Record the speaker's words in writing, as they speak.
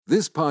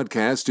This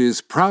podcast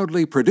is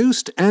proudly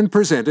produced and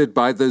presented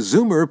by the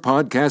Zoomer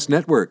Podcast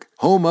Network,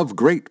 home of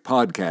great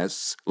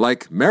podcasts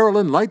like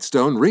Marilyn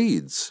Lightstone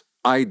Reads,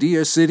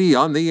 Idea City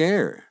on the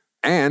Air,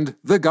 and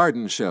The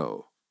Garden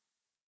Show.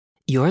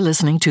 You're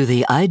listening to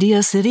the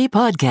Idea City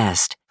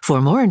podcast.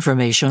 For more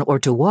information or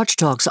to watch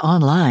talks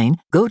online,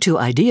 go to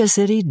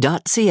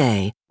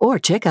ideacity.ca or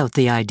check out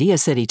the Idea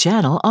City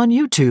channel on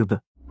YouTube.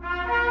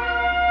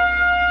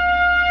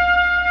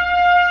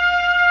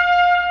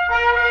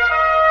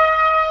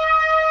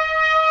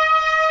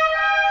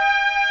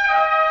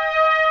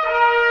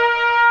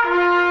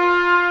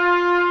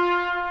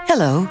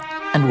 Hello,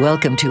 and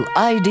welcome to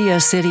Idea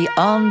City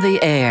on the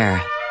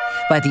Air.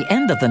 By the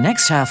end of the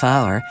next half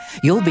hour,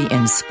 you'll be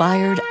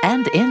inspired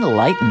and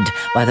enlightened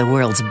by the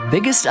world's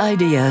biggest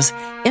ideas,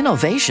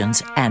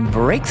 innovations, and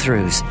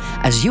breakthroughs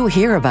as you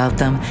hear about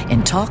them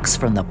in talks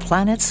from the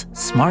planet's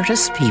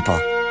smartest people.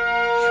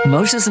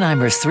 Moses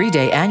Neimer's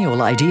 3-day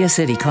annual Idea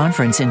City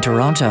conference in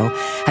Toronto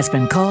has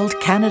been called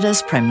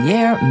Canada's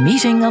premier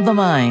meeting of the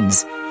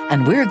minds,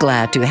 and we're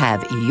glad to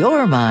have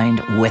your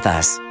mind with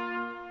us.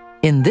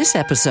 In this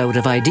episode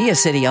of Idea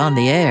City on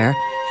the Air,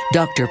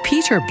 Dr.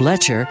 Peter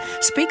Blecher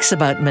speaks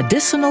about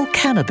medicinal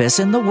cannabis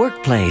in the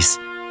workplace.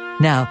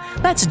 Now,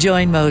 let's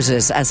join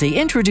Moses as he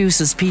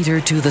introduces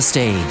Peter to the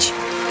stage.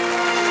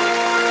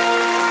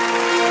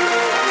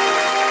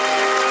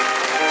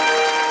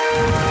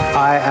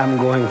 I am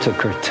going to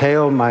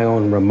curtail my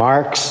own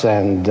remarks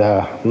and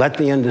let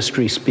the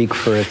industry speak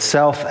for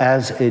itself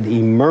as it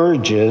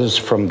emerges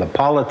from the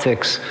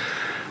politics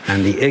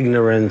and the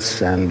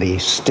ignorance and the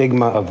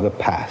stigma of the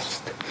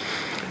past.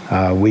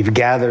 We've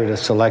gathered a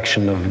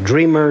selection of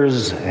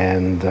dreamers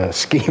and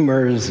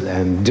schemers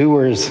and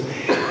doers,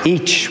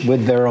 each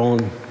with their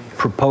own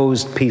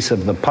proposed piece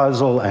of the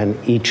puzzle and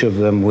each of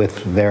them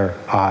with their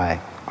eye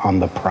on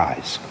the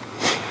prize.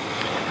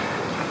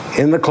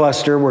 In the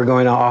cluster, we're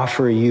going to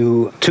offer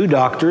you two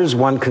doctors,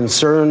 one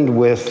concerned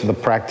with the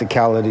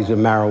practicalities of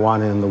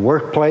marijuana in the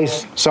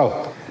workplace.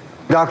 So,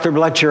 Dr.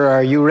 Blecher,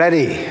 are you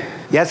ready?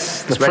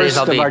 Yes, the first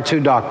of our two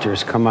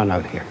doctors. Come on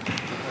out here.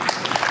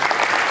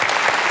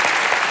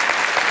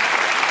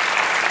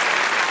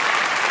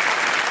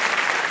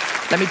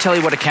 Let me tell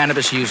you what a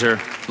cannabis user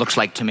looks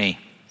like to me.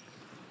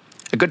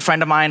 A good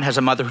friend of mine has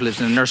a mother who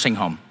lives in a nursing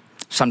home.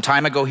 Some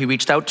time ago, he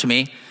reached out to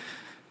me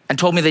and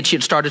told me that she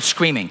had started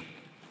screaming.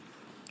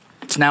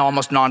 It's now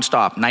almost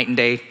nonstop, night and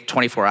day,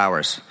 24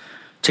 hours.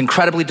 It's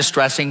incredibly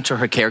distressing to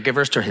her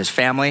caregivers, to his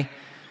family,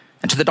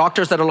 and to the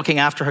doctors that are looking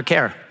after her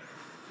care.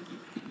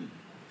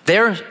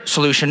 Their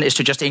solution is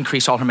to just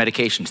increase all her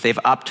medications. They've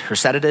upped her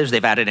sedatives,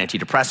 they've added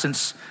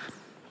antidepressants,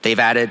 they've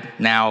added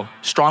now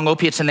strong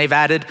opiates, and they've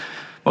added,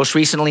 most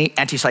recently,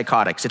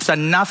 antipsychotics. It's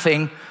done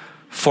nothing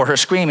for her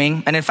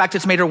screaming, and in fact,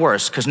 it's made her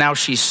worse, because now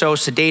she's so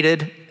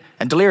sedated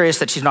and delirious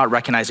that she's not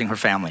recognizing her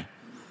family.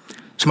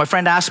 So my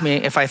friend asked me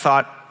if I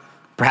thought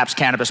perhaps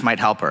cannabis might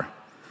help her.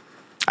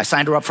 I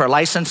signed her up for a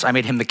license, I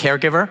made him the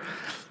caregiver,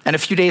 and a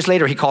few days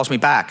later, he calls me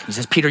back. He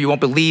says, "Peter, you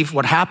won't believe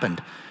what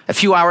happened. A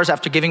few hours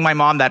after giving my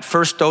mom that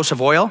first dose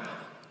of oil,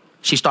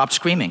 she stopped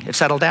screaming. It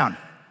settled down."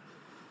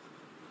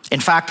 In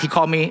fact, he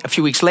called me a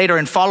few weeks later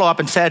in follow-up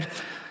and said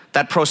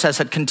that process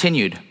had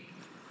continued.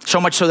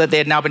 So much so that they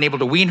had now been able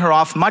to wean her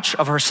off much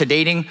of her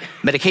sedating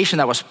medication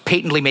that was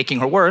patently making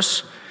her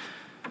worse.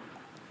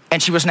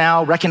 And she was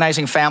now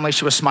recognizing family,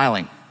 she was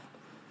smiling.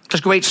 It's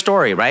a great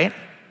story, right?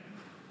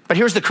 But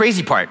here's the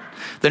crazy part.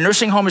 The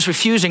nursing home is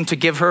refusing to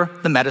give her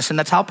the medicine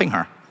that's helping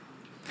her.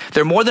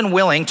 They're more than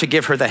willing to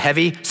give her the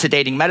heavy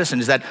sedating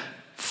medicines that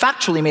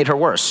factually made her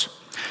worse.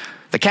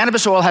 The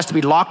cannabis oil has to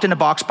be locked in a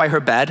box by her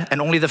bed, and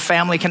only the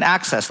family can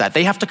access that.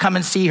 They have to come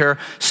and see her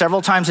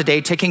several times a day,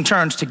 taking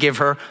turns to give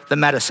her the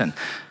medicine.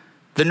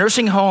 The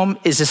nursing home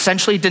is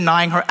essentially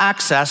denying her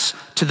access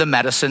to the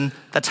medicine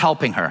that's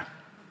helping her.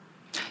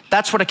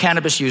 That's what a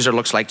cannabis user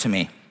looks like to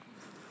me.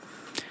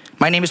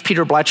 My name is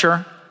Peter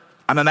Blecher.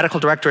 I'm a medical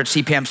director at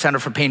CPM Center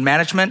for Pain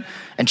Management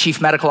and chief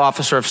medical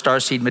officer of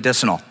Starseed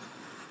Medicinal.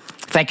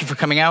 Thank you for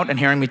coming out and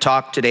hearing me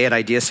talk today at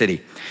Idea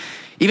City.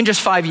 Even just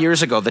 5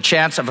 years ago, the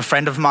chance of a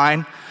friend of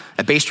mine,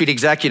 a Bay Street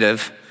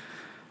executive,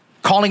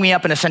 calling me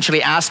up and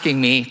essentially asking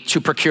me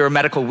to procure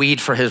medical weed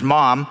for his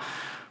mom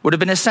would have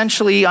been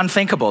essentially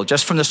unthinkable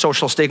just from the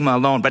social stigma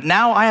alone. But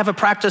now I have a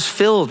practice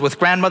filled with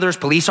grandmothers,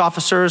 police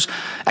officers,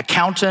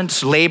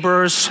 accountants,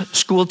 laborers,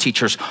 school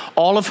teachers,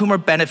 all of whom are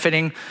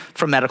benefiting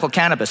from medical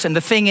cannabis. And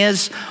the thing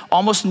is,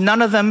 almost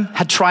none of them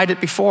had tried it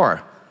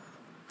before.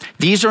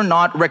 These are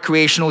not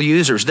recreational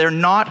users. They're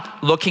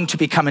not looking to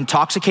become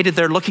intoxicated.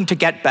 They're looking to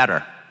get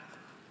better.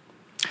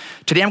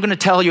 Today, I'm going to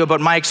tell you about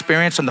my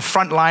experience on the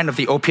front line of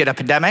the opiate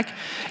epidemic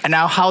and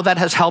now how that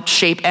has helped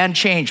shape and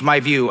change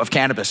my view of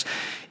cannabis.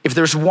 If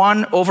there's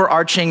one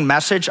overarching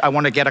message I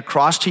want to get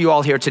across to you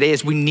all here today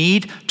is we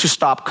need to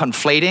stop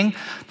conflating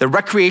the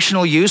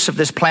recreational use of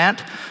this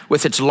plant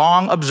with its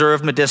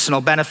long-observed medicinal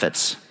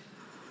benefits.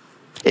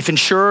 If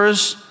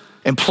insurers,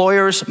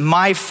 employers,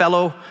 my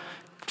fellow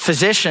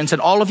physicians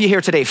and all of you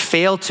here today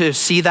fail to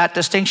see that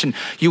distinction,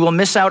 you will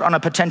miss out on a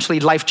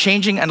potentially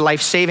life-changing and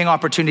life-saving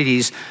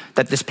opportunities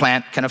that this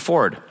plant can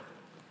afford.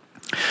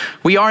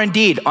 We are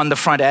indeed on the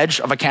front edge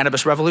of a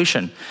cannabis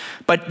revolution,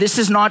 but this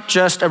is not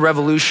just a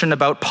revolution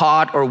about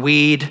pot or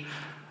weed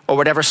or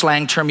whatever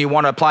slang term you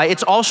want to apply.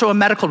 It's also a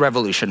medical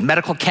revolution.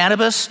 Medical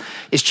cannabis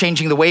is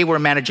changing the way we're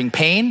managing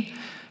pain,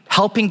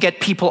 helping get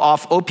people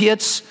off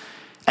opiates,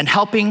 and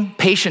helping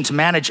patients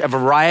manage a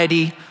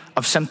variety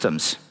of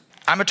symptoms.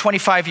 I'm a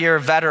 25-year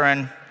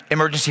veteran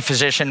emergency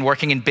physician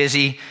working in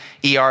busy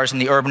ERs in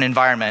the urban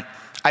environment.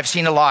 I've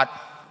seen a lot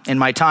in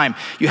my time.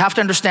 You have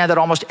to understand that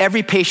almost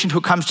every patient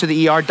who comes to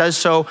the ER does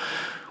so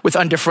with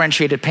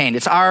undifferentiated pain.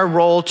 It's our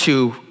role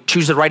to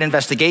choose the right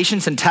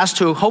investigations and tests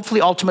to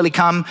hopefully ultimately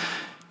come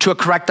to a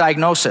correct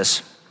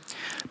diagnosis.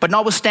 But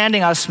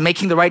notwithstanding us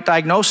making the right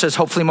diagnosis,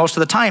 hopefully most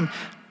of the time,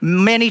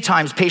 many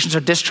times patients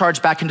are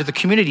discharged back into the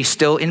community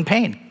still in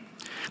pain.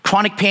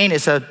 Chronic pain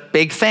is a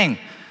big thing.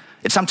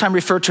 It's sometimes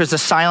referred to as a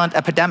silent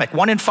epidemic.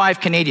 1 in 5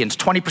 Canadians,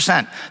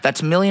 20%,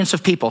 that's millions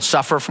of people,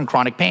 suffer from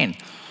chronic pain.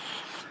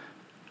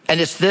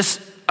 And it's this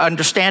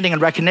understanding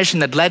and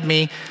recognition that led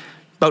me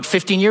about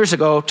 15 years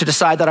ago to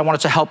decide that I wanted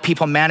to help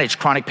people manage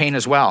chronic pain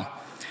as well.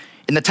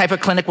 In the type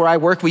of clinic where I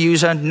work, we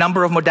use a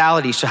number of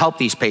modalities to help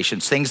these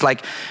patients, things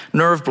like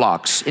nerve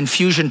blocks,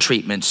 infusion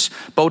treatments,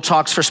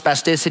 Botox for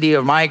spasticity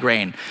or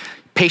migraine,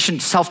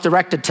 patient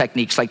self-directed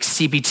techniques like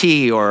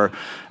CBT or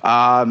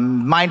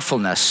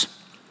mindfulness.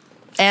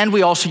 And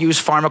we also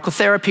use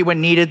pharmacotherapy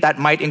when needed that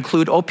might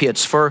include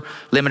opiates for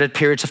limited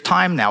periods of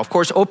time now. Of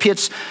course,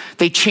 opiates,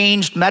 they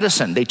changed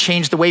medicine. They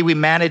changed the way we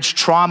manage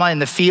trauma in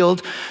the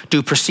field,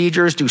 do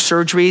procedures, do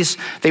surgeries.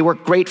 They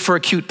work great for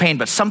acute pain,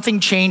 but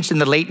something changed in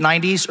the late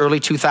 90s, early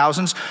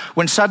 2000s,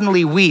 when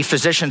suddenly we,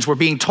 physicians, were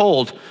being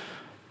told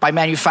by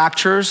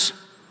manufacturers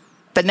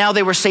that now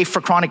they were safe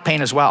for chronic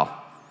pain as well.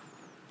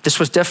 This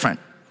was different.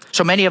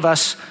 So many of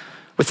us,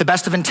 with the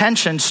best of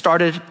intentions,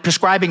 started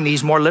prescribing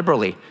these more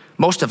liberally.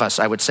 Most of us,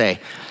 I would say.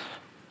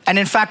 And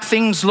in fact,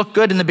 things looked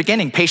good in the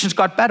beginning. Patients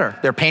got better.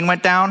 Their pain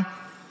went down.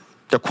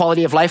 Their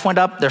quality of life went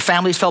up. Their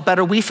families felt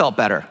better. We felt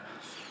better.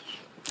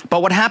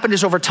 But what happened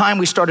is over time,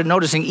 we started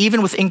noticing,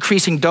 even with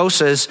increasing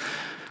doses,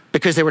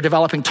 because they were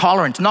developing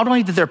tolerance, not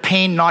only did their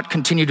pain not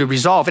continue to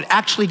resolve, it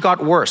actually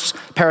got worse,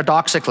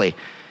 paradoxically.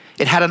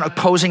 It had an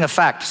opposing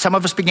effect. Some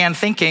of us began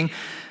thinking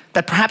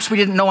that perhaps we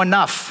didn't know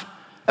enough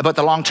about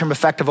the long-term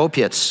effect of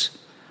opiates.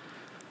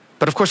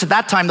 But of course, at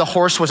that time, the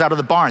horse was out of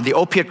the barn. The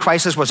opiate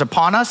crisis was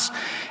upon us,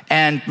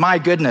 and my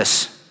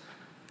goodness,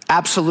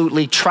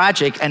 absolutely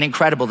tragic and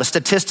incredible. The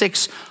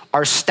statistics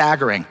are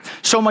staggering.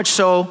 So much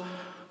so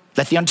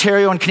that the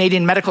Ontario and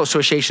Canadian Medical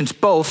Associations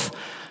both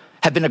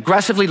have been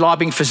aggressively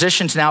lobbying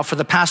physicians now for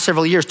the past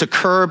several years to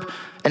curb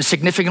and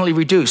significantly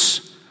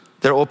reduce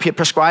their opiate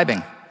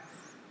prescribing.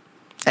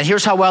 And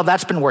here's how well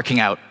that's been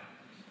working out.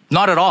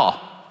 Not at all.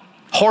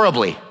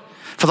 Horribly.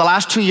 For the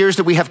last 2 years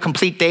that we have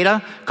complete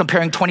data,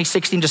 comparing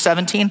 2016 to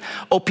 17,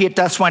 opiate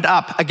deaths went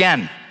up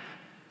again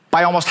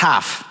by almost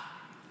half.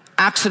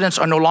 Accidents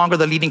are no longer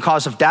the leading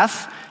cause of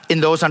death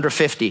in those under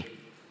 50.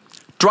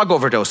 Drug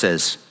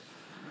overdoses.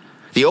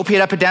 The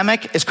opiate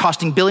epidemic is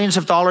costing billions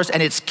of dollars,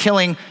 and it's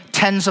killing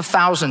tens of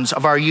thousands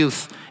of our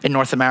youth in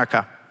North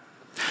America.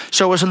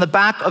 So it was on the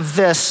back of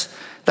this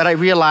that I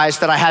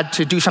realized that I had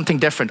to do something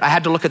different. I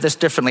had to look at this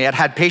differently. I'd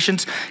had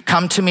patients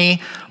come to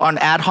me on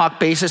ad hoc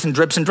basis and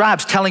dribs and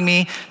drabs telling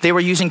me they were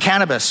using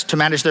cannabis to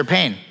manage their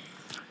pain.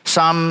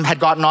 Some had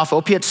gotten off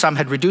opiates, some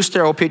had reduced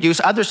their opiate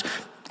use, others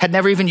had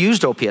never even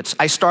used opiates.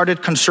 I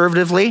started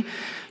conservatively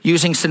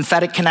using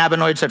synthetic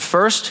cannabinoids at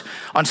first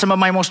on some of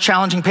my most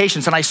challenging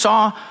patients, and I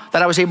saw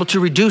that I was able to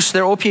reduce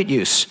their opiate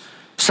use.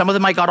 Some of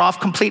them I got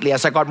off completely.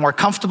 As I got more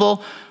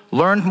comfortable,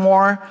 learned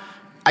more,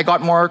 I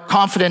got more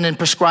confident in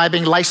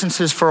prescribing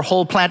licenses for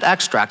whole plant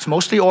extracts,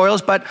 mostly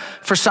oils, but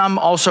for some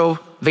also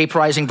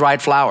vaporizing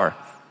dried flower.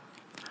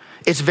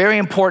 It's very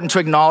important to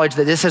acknowledge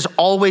that this has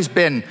always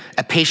been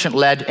a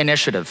patient-led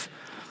initiative.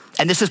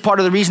 And this is part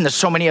of the reason that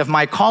so many of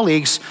my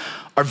colleagues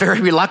are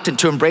very reluctant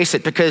to embrace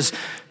it, because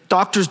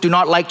doctors do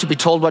not like to be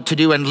told what to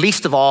do, and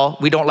least of all,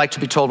 we don't like to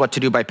be told what to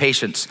do by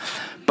patients.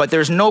 But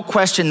there's no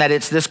question that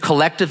it's this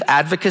collective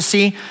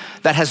advocacy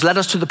that has led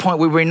us to the point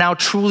where we now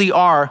truly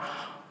are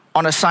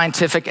on a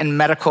scientific and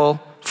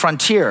medical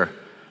frontier.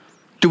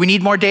 Do we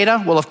need more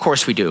data? Well, of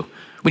course we do.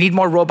 We need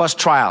more robust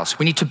trials.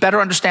 We need to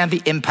better understand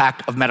the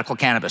impact of medical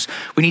cannabis.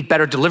 We need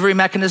better delivery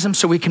mechanisms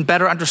so we can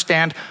better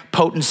understand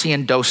potency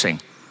and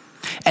dosing.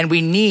 And we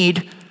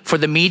need for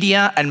the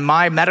media and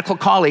my medical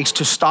colleagues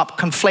to stop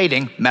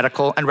conflating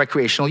medical and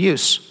recreational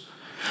use.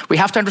 We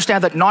have to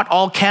understand that not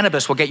all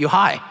cannabis will get you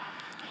high.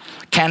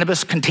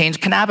 Cannabis contains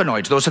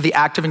cannabinoids. Those are the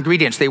active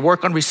ingredients. They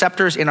work on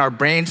receptors in our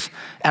brains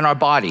and our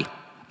body.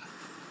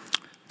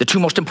 The two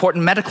most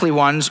important medically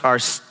ones are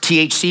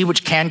THC,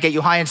 which can get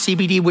you high, and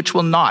CBD, which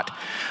will not.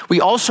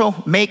 We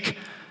also make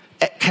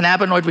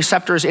cannabinoid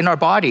receptors in our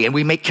body, and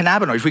we make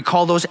cannabinoids. We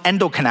call those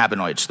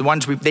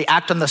endocannabinoids. They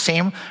act on the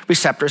same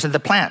receptors as the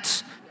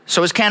plants.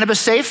 So is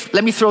cannabis safe?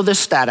 Let me throw this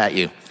stat at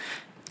you.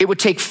 It would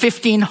take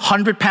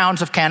 1,500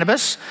 pounds of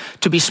cannabis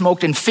to be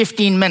smoked in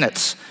 15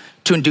 minutes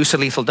to induce a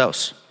lethal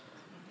dose.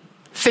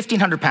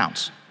 1,500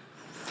 pounds.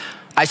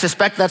 I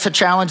suspect that's a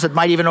challenge that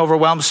might even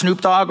overwhelm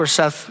Snoop Dogg or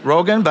Seth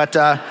Rogen, but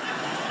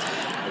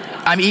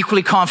I'm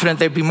equally confident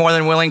they'd be more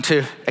than willing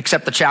to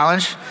accept the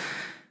challenge.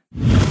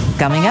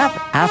 Coming up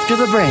after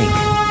the break.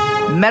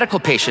 Medical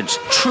patients,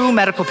 true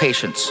medical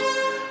patients,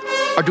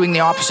 are doing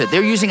the opposite.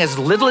 They're using as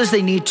little as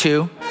they need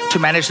to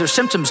manage their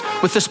symptoms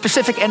with the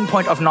specific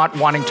endpoint of not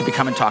wanting to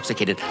become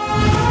intoxicated.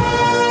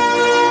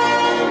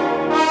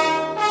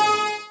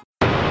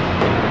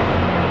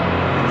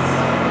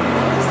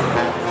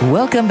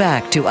 Welcome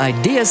back to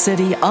Idea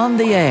City on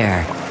the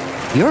Air.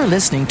 You're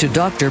listening to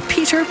Dr.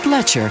 Peter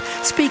Blecher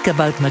speak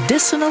about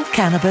medicinal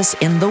cannabis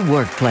in the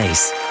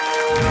workplace.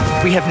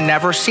 We have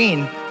never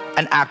seen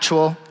an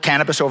actual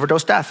cannabis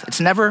overdose death. It's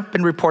never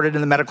been reported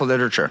in the medical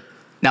literature.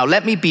 Now,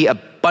 let me be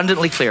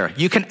abundantly clear.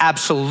 You can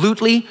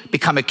absolutely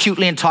become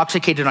acutely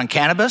intoxicated on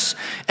cannabis,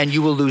 and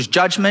you will lose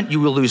judgment, you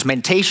will lose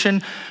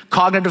mentation,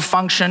 cognitive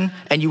function,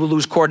 and you will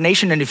lose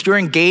coordination. And if you're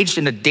engaged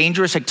in a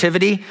dangerous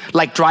activity,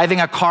 like driving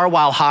a car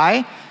while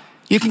high,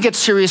 you can get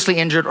seriously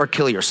injured or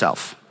kill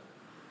yourself.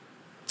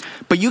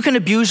 But you can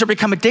abuse or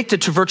become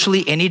addicted to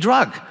virtually any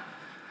drug.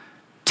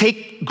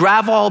 Take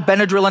Gravol,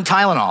 Benadryl, and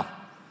Tylenol.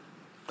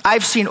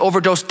 I've seen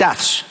overdose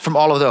deaths from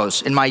all of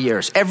those in my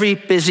years. Every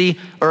busy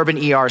urban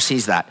ER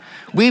sees that.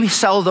 We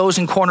sell those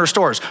in corner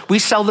stores. We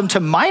sell them to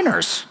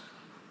minors.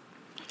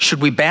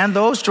 Should we ban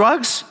those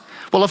drugs?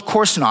 Well, of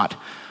course not.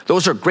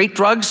 Those are great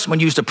drugs when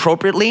used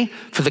appropriately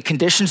for the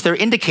conditions they're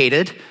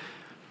indicated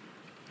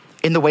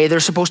in the way they're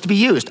supposed to be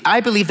used.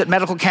 I believe that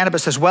medical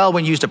cannabis as well,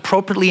 when used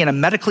appropriately in a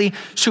medically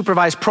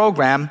supervised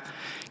program,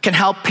 can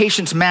help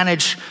patients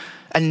manage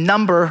a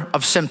number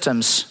of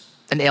symptoms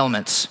and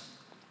ailments.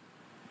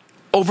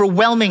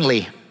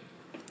 Overwhelmingly,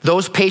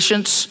 those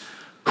patients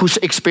who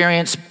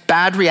experience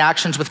bad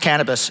reactions with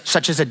cannabis,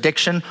 such as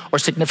addiction or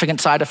significant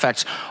side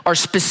effects, are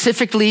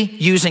specifically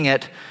using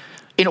it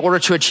in order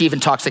to achieve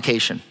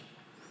intoxication.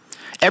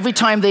 Every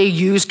time they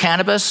use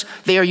cannabis,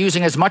 they are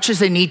using as much as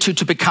they need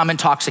to become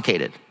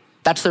intoxicated.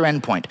 That's their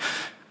endpoint.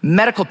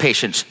 Medical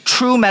patients,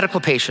 true medical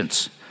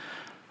patients,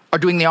 are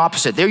doing the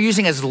opposite. They're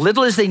using as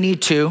little as they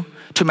need to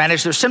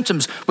manage their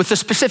symptoms with the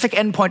specific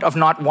endpoint of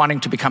not wanting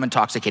to become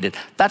intoxicated.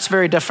 That's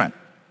very different.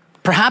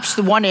 Perhaps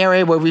the one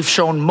area where we've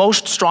shown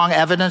most strong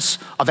evidence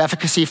of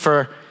efficacy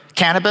for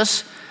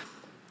cannabis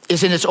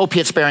is in its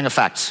opiate-sparing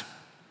effects.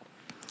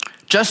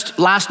 Just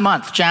last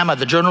month, JAMA,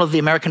 the Journal of the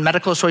American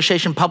Medical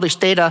Association, published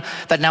data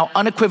that now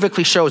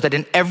unequivocally shows that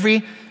in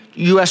every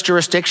US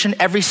jurisdiction,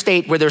 every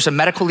state where there's a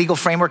medical legal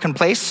framework in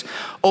place,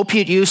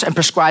 opiate use and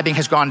prescribing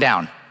has gone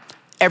down.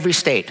 Every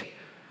state.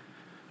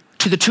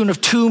 To the tune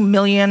of 2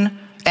 million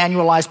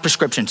annualized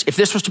prescriptions. If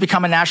this was to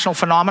become a national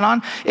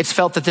phenomenon, it's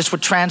felt that this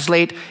would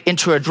translate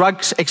into a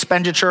drug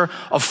expenditure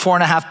of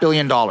 $4.5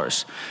 billion.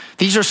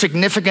 These are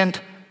significant,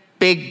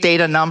 big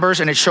data numbers,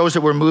 and it shows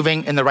that we're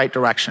moving in the right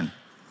direction.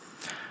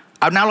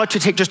 I'd now like to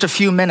take just a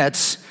few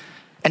minutes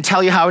and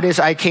tell you how it is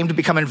I came to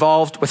become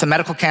involved with a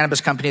medical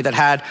cannabis company that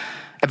had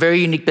a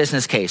very unique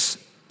business case.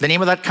 The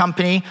name of that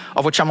company,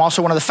 of which I'm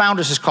also one of the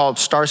founders, is called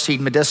Starseed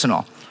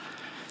Medicinal.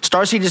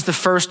 Starseed is the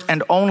first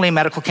and only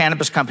medical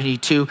cannabis company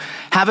to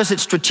have as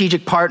its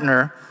strategic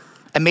partner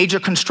a major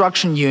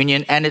construction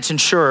union and its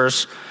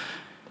insurers,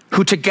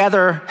 who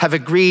together have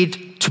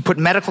agreed to put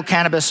medical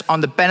cannabis on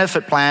the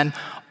benefit plan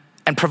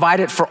and provide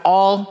it for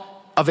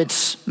all of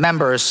its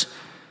members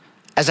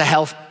as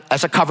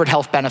a covered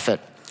health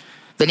benefit.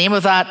 The name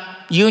of that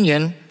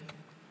union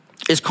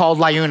is called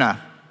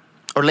LIUNA,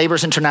 or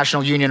Labor's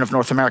International Union of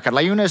North America.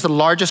 LIUNA is the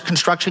largest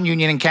construction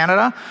union in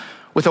Canada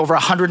with over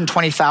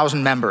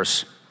 120,000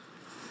 members.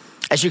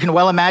 As you can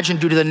well imagine,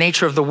 due to the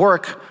nature of the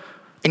work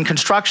in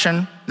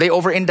construction, they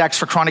over-index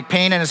for chronic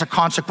pain and as a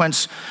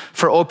consequence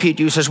for opiate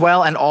use as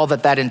well, and all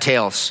that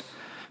entails.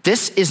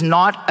 This is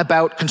not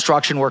about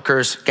construction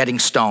workers getting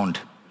stoned.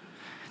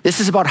 This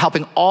is about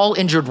helping all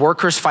injured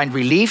workers find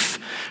relief,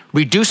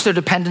 reduce their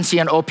dependency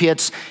on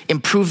opiates,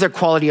 improve their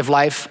quality of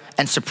life,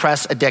 and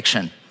suppress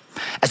addiction.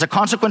 As a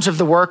consequence of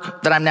the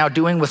work that I'm now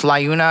doing with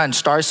LIUNA and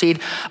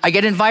Starseed, I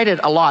get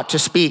invited a lot to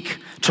speak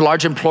to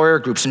large employer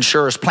groups,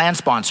 insurers, plan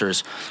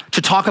sponsors,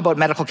 to talk about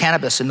medical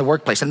cannabis in the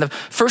workplace. And the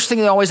first thing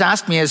they always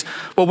ask me is,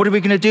 well, what are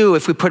we going to do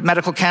if we put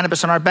medical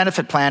cannabis on our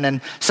benefit plan and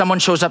someone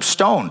shows up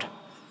stoned?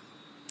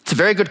 It's a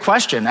very good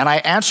question, and I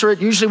answer it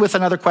usually with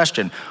another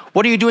question.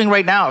 What are you doing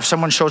right now if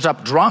someone shows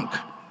up drunk?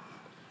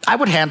 I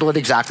would handle it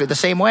exactly the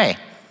same way.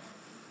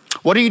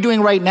 What are you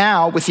doing right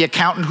now with the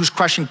accountant who's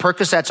crushing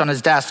Percocets on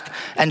his desk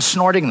and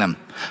snorting them?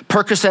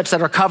 Percocets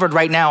that are covered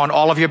right now on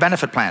all of your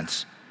benefit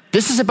plans.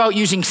 This is about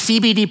using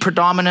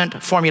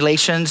CBD-predominant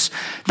formulations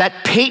that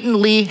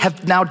patently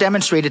have now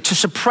demonstrated to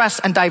suppress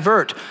and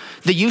divert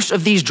the use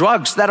of these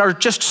drugs that are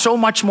just so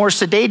much more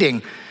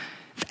sedating.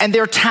 And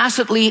they're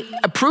tacitly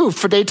approved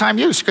for daytime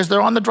use because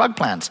they're on the drug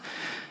plans.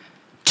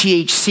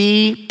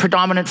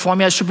 THC-predominant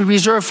formulas should be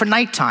reserved for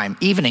nighttime,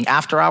 evening,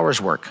 after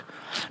hours work.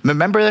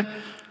 Remember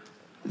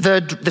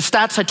the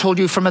stats I told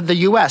you from the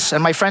US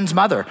and my friend's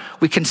mother.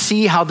 We can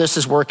see how this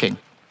is working.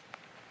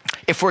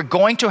 If we're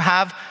going to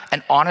have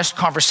an honest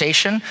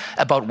conversation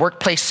about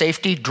workplace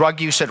safety,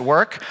 drug use at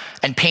work,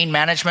 and pain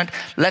management,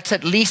 let's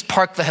at least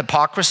park the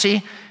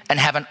hypocrisy and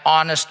have an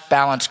honest,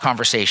 balanced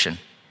conversation.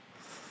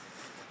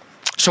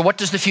 So what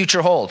does the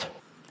future hold?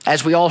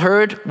 As we all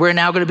heard, we're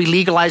now going to be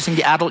legalizing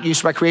the adult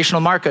use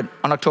recreational market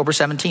on October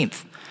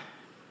 17th.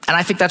 And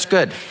I think that's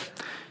good.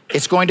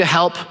 It's going to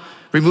help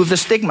remove the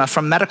stigma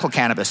from medical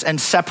cannabis and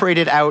separate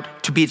it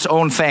out to be its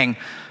own thing,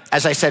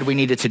 as I said we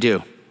needed to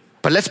do.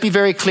 But let's be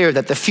very clear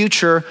that the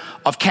future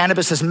of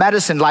cannabis as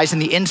medicine lies in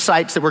the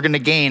insights that we're going to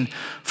gain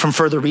from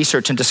further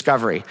research and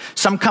discovery.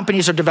 Some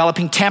companies are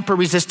developing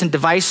tamper-resistant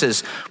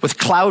devices with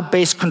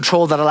cloud-based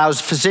control that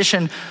allows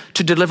physician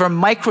to deliver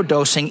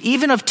microdosing,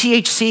 even of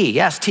THC,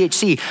 yes,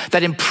 THC,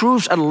 that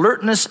improves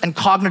alertness and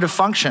cognitive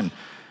function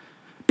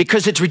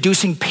because it's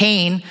reducing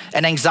pain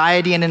and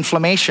anxiety and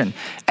inflammation.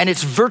 And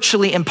it's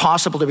virtually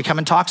impossible to become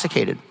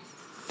intoxicated.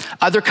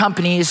 Other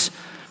companies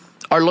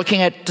are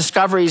looking at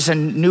discoveries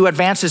and new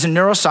advances in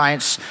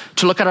neuroscience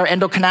to look at our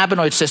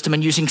endocannabinoid system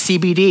and using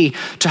CBD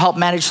to help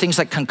manage things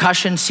like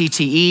concussion,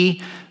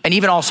 CTE, and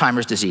even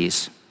Alzheimer's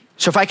disease.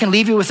 So if I can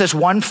leave you with this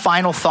one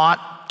final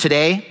thought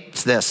today,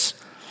 it's this.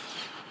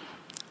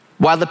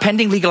 While the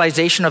pending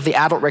legalization of the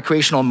adult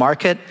recreational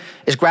market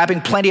is grabbing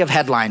plenty of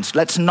headlines,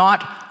 let's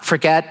not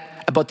forget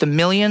about the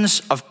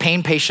millions of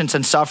pain patients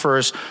and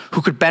sufferers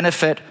who could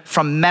benefit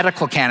from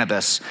medical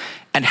cannabis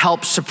and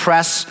help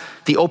suppress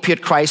the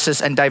opiate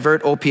crisis and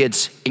divert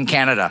opiates in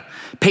Canada.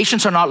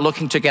 Patients are not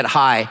looking to get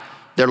high,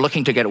 they're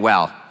looking to get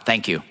well.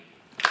 Thank you.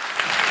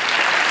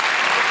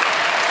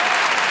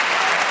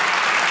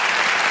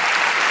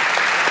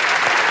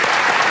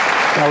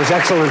 That was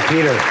excellent,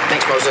 Peter.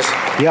 Thanks, Moses.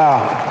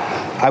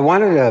 Yeah, I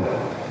wanted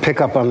to pick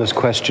up on this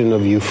question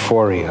of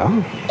euphoria.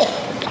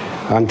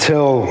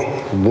 Until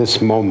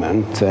this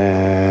moment,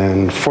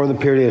 and for the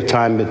period of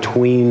time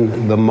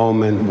between the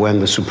moment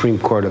when the Supreme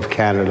Court of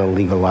Canada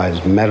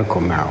legalized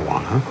medical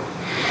marijuana,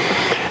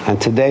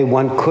 and today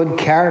one could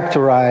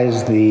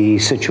characterize the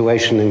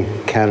situation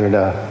in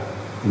Canada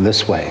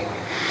this way.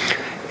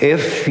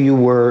 If you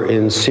were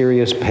in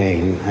serious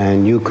pain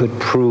and you could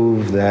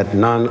prove that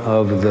none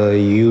of the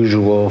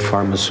usual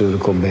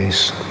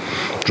pharmaceutical-based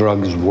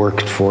drugs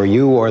worked for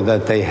you or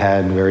that they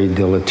had very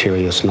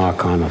deleterious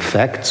knock-on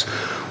effects,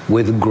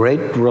 with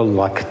great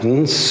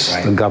reluctance,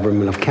 the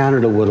government of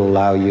Canada would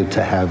allow you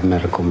to have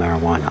medical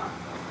marijuana.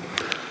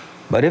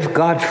 But if,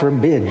 God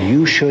forbid,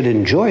 you should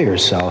enjoy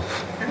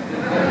yourself,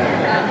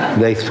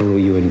 they threw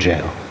you in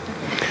jail.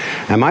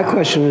 And my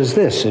question is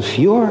this: if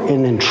you're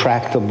in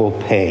intractable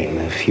pain,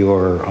 if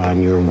you're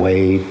on your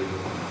way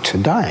to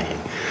dying,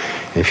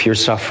 if you're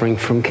suffering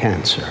from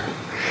cancer,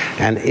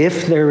 and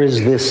if there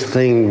is this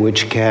thing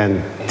which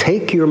can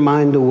take your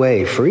mind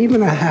away for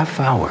even a half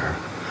hour,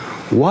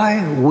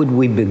 why would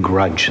we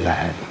begrudge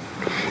that?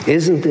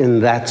 Isn't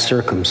in that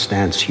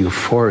circumstance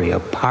euphoria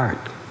part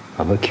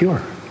of a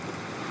cure?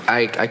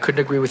 I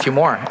couldn't agree with you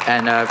more.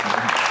 And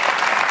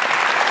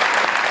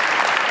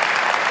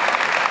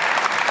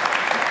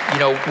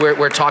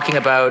we're talking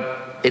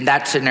about, in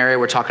that scenario,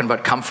 we're talking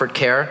about comfort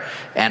care.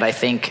 And I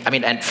think,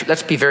 and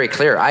let's be very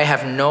clear, I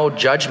have no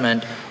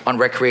judgment on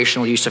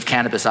recreational use of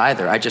cannabis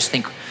either. I just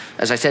think,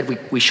 as I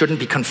said, we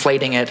shouldn't be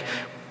conflating it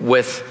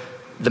with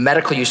the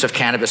medical use of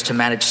cannabis to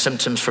manage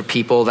symptoms for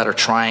people that are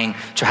trying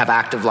to have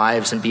active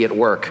lives and be at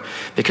work.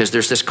 Because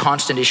there's this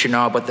constant issue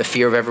now about the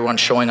fear of everyone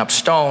showing up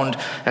stoned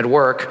at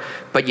work,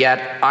 but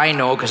yet I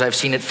know, because I've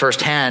seen it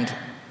firsthand,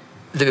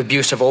 the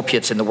abuse of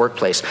opiates in the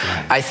workplace.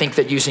 Right. I think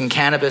that using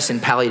cannabis in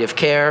palliative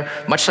care,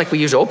 much like we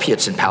use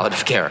opiates in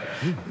palliative care,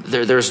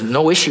 there's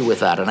no issue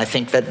with that. And I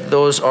think that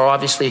those are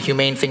obviously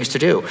humane things to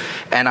do.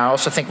 And I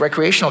also think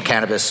recreational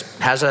cannabis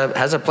has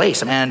a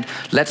place. And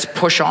let's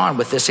push on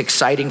with this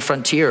exciting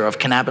frontier of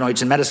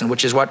cannabinoids in medicine,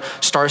 which is what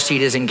Starseed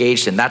is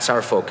engaged in. That's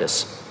our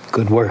focus.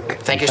 Good work.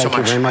 Thank you so much.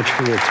 Thank you very much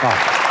for your talk.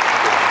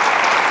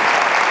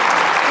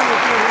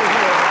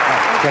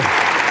 Good.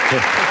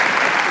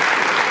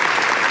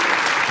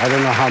 I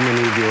don't know how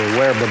many of you are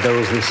aware, but there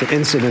was this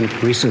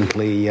incident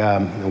recently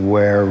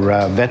where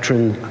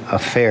Veteran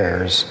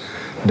Affairs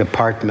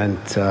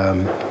Department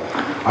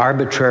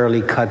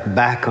arbitrarily cut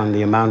back on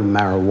the amount of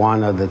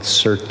marijuana that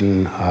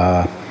certain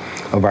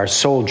of our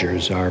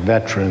soldiers, our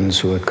veterans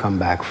who had come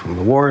back from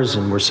the wars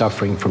and were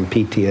suffering from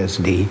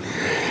PTSD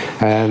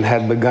and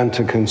had begun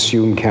to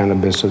consume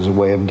cannabis as a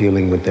way of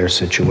dealing with their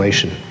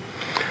situation.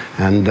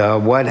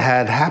 And what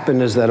had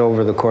happened is that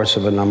over the course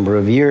of a number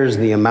of years,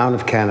 the amount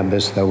of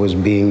cannabis that was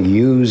being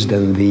used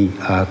and the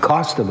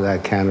cost of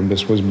that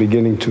cannabis was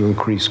beginning to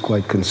increase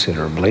quite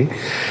considerably.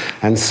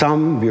 And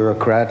some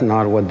bureaucrat in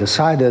Ottawa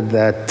decided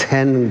that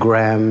 10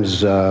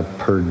 grams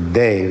per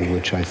day,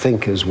 which I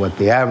think is what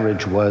the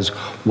average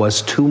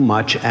was too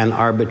much, and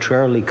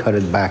arbitrarily cut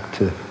it back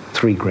to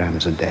 3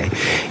 grams a day,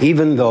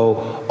 even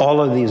though all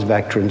of these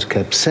veterans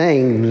kept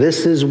saying,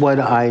 this is what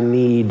I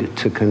need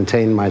to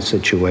contain my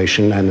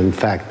situation. And in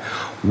fact,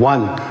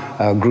 one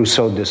grew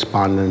so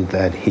despondent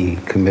that he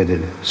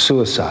committed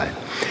suicide.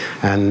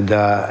 And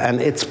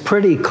it's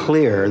pretty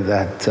clear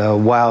that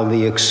while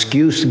the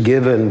excuse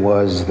given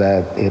was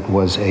that it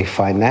was a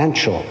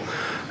financial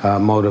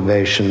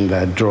motivation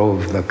that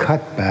drove the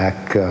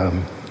cutback,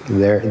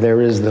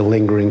 there is the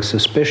lingering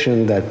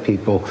suspicion that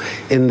people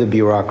in the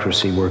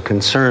bureaucracy were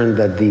concerned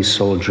that these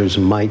soldiers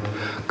might,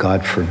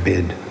 God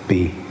forbid,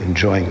 be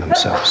enjoying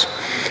themselves.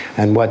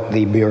 And what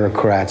the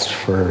bureaucrats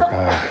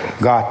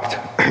forgot,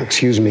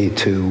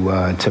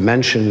 to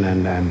mention,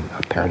 and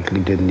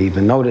apparently didn't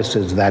even notice,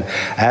 is that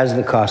as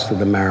the cost of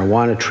the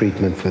marijuana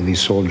treatment for these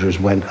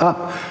soldiers went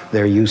up,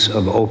 their use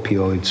of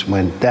opioids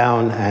went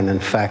down, and in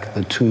fact,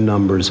 the two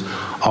numbers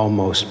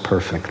almost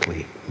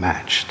perfectly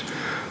matched.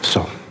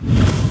 So.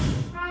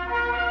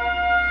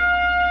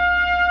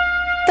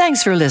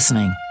 Thanks for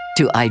listening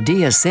to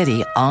Idea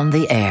City on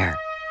the Air.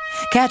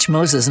 Catch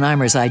Moses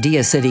Neimer's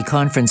Idea City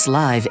Conference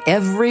live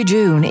every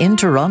June in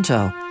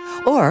Toronto,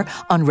 or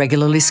on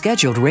regularly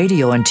scheduled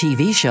radio and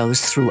TV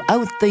shows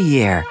throughout the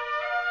year.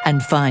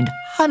 And find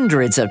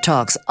hundreds of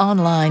talks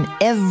online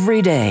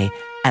every day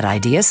at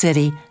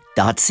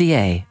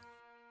ideacity.ca.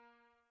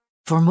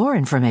 For more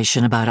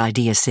information about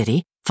Idea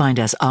City, find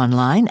us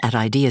online at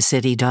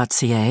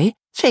ideacity.ca,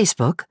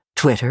 Facebook,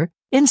 Twitter,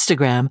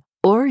 Instagram,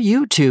 or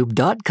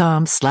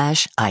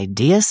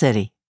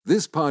youtube.com/ideacity.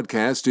 This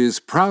podcast is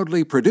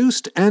proudly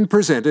produced and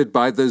presented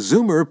by the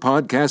Zoomer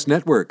Podcast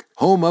Network,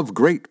 home of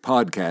great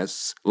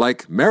podcasts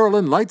like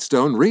Marilyn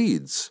Lightstone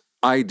Reads,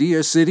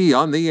 Idea City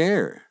on the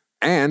Air,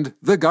 and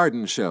The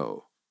Garden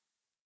Show.